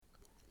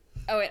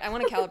Oh, wait, I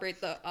want to calibrate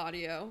the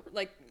audio.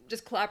 Like,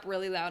 just clap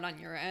really loud on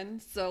your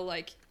end, so,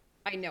 like,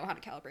 I know how to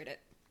calibrate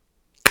it.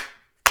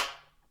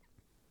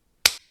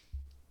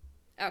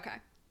 Okay.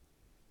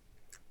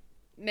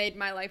 Made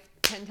my life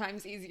 10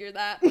 times easier,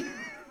 that.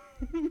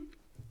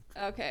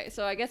 Okay,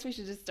 so I guess we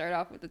should just start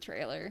off with the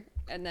trailer,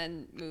 and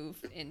then move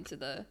into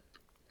the...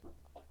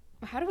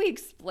 How do we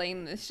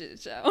explain this shit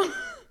show?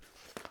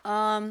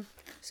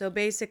 So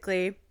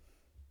basically,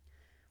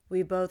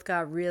 we both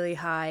got really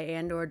high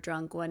and or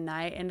drunk one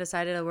night and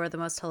decided that we're the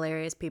most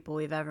hilarious people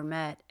we've ever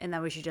met and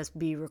that we should just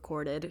be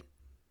recorded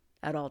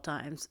at all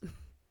times.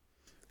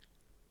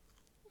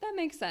 That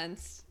makes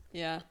sense.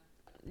 Yeah.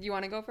 Do you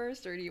want to go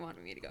first, or do you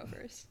want me to go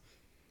first?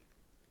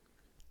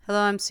 Hello,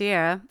 I'm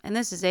Ciara, and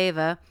this is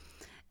Ava.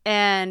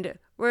 And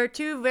we're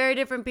two very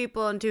different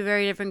people in two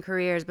very different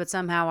careers, but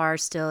somehow are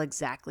still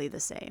exactly the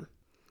same.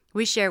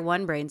 We share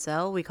one brain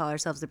cell. We call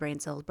ourselves the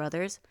Braincell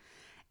Brothers.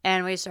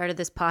 And we started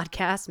this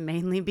podcast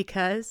mainly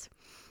because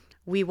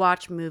we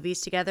watch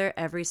movies together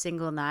every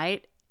single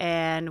night.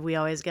 And we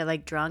always get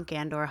like drunk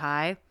and or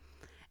high.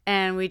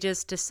 And we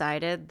just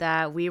decided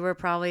that we were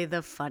probably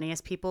the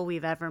funniest people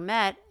we've ever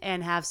met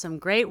and have some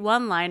great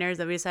one-liners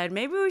that we decided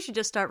maybe we should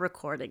just start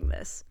recording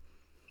this.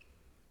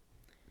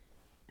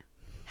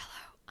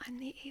 I'm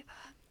the Ava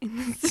in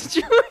this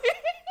situation.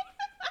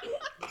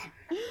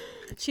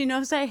 She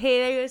knows I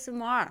hate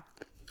ASMR.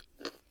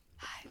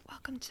 Hi,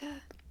 welcome to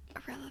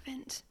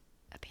Irrelevant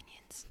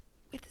Opinions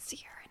with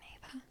Ciara and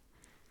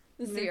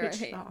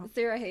Ava.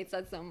 Ciara hates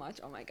that so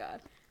much. Oh my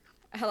god.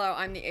 Hello,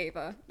 I'm the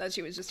Ava that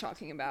she was just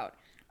talking about.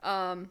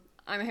 I'm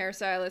a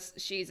hairstylist.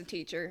 She's a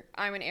teacher.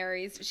 I'm an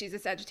Aries. She's a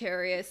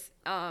Sagittarius.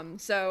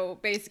 So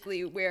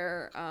basically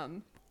we're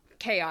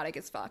chaotic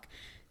as fuck.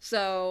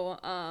 So,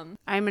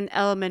 I'm an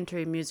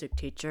elementary music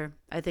teacher.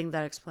 I think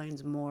that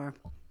explains more.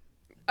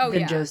 Oh, than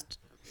yeah. Just...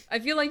 I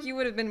feel like you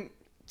would have been...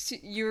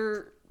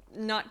 You're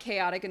not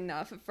chaotic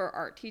enough for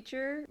art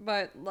teacher,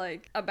 but,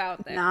 like,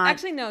 about that.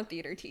 Actually, no,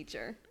 theater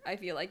teacher, I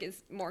feel like,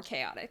 is more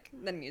chaotic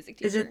than music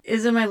teacher.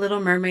 Is it my Little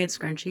Mermaid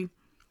scrunchie?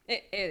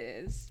 It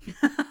is.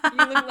 You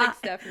look like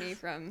Stephanie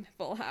from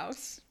Full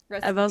House.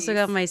 I've also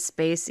got my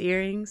space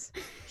earrings.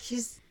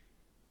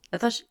 I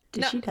thought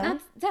did she die?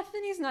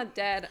 Stephanie's not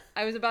dead.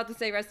 I was about to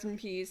say rest in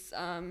peace,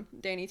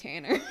 Danny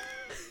Tanner.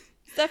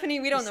 Stephanie,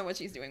 we don't know what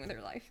she's doing with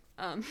her life.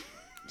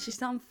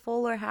 She's on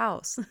Fuller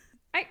House.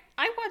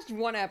 I watched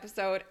one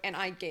episode and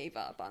I gave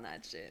up on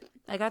that shit.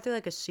 I got through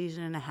like a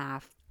season and a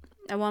half.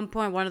 At one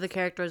point, one of the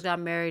characters got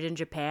married in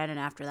Japan, and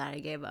after that, I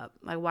gave up.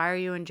 Like, why are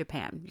you in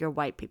Japan? You're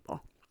white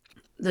people.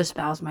 The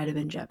spouse might have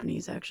been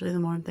Japanese, actually, the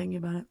more I'm thinking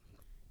about it.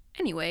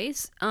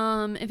 Anyways,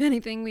 if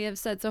anything we have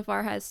said so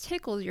far has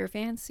tickled your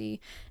fancy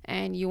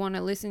and you want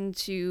to listen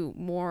to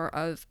more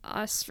of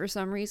us for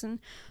some reason,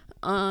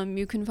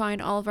 you can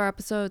find all of our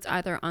episodes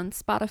either on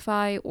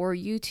Spotify or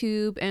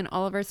YouTube, and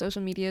all of our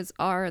social medias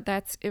are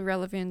That's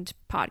Irrelevant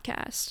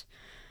Podcast.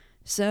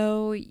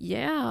 So,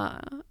 yeah,